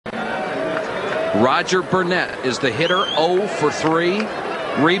Roger Burnett is the hitter, 0 for 3.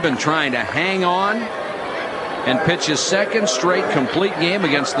 Rebhan trying to hang on and pitch his second straight complete game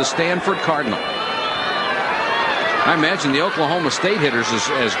against the Stanford Cardinal. I imagine the Oklahoma State hitters,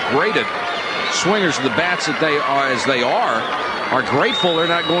 as great at swingers of the bats that they are grateful they're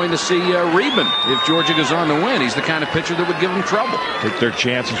not going to see Rebhan if Georgia goes on to win. He's the kind of pitcher that would give them trouble. Take their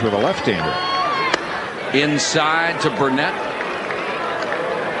chances with a left-hander. Inside to Burnett.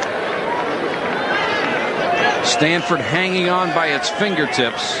 Stanford hanging on by its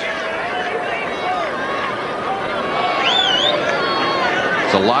fingertips.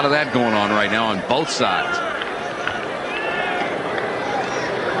 There's a lot of that going on right now on both sides.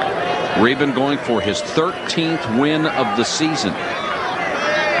 Rebhan going for his 13th win of the season.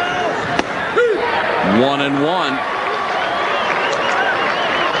 1-1.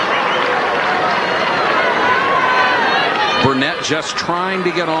 Burnett just trying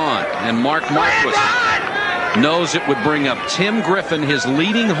to get on, and Mark Marquis knows it would bring up Tim Griffin, his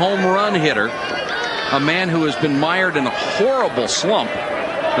leading home run hitter, a man who has been mired in a horrible slump.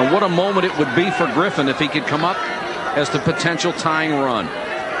 And what a moment it would be for Griffin if he could come up as the potential tying run.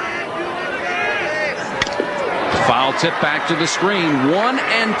 Foul tip back to the screen.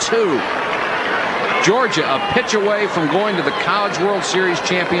 1-2. Georgia a pitch away from going to the College World Series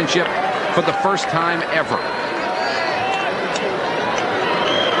championship for the first time ever.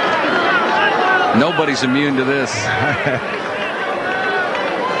 Nobody's immune to this.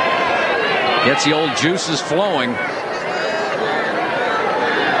 Gets the old juices flowing.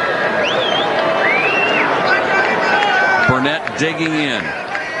 Burnett digging in.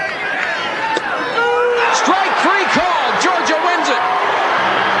 Strike 3 called. Georgia wins it.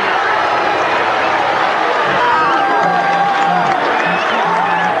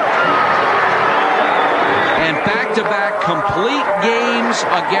 And back-to-back complete games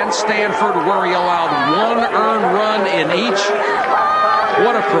against Stanford where he allowed 1 earned run in each.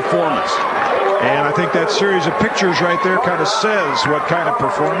 What a performance. And I think that series of pictures right there kind of says what kind of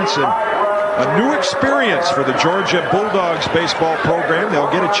performance, and a new experience for the Georgia Bulldogs baseball program. They'll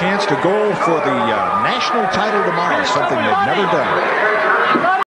get a chance to go for the national title tomorrow, something they've never done.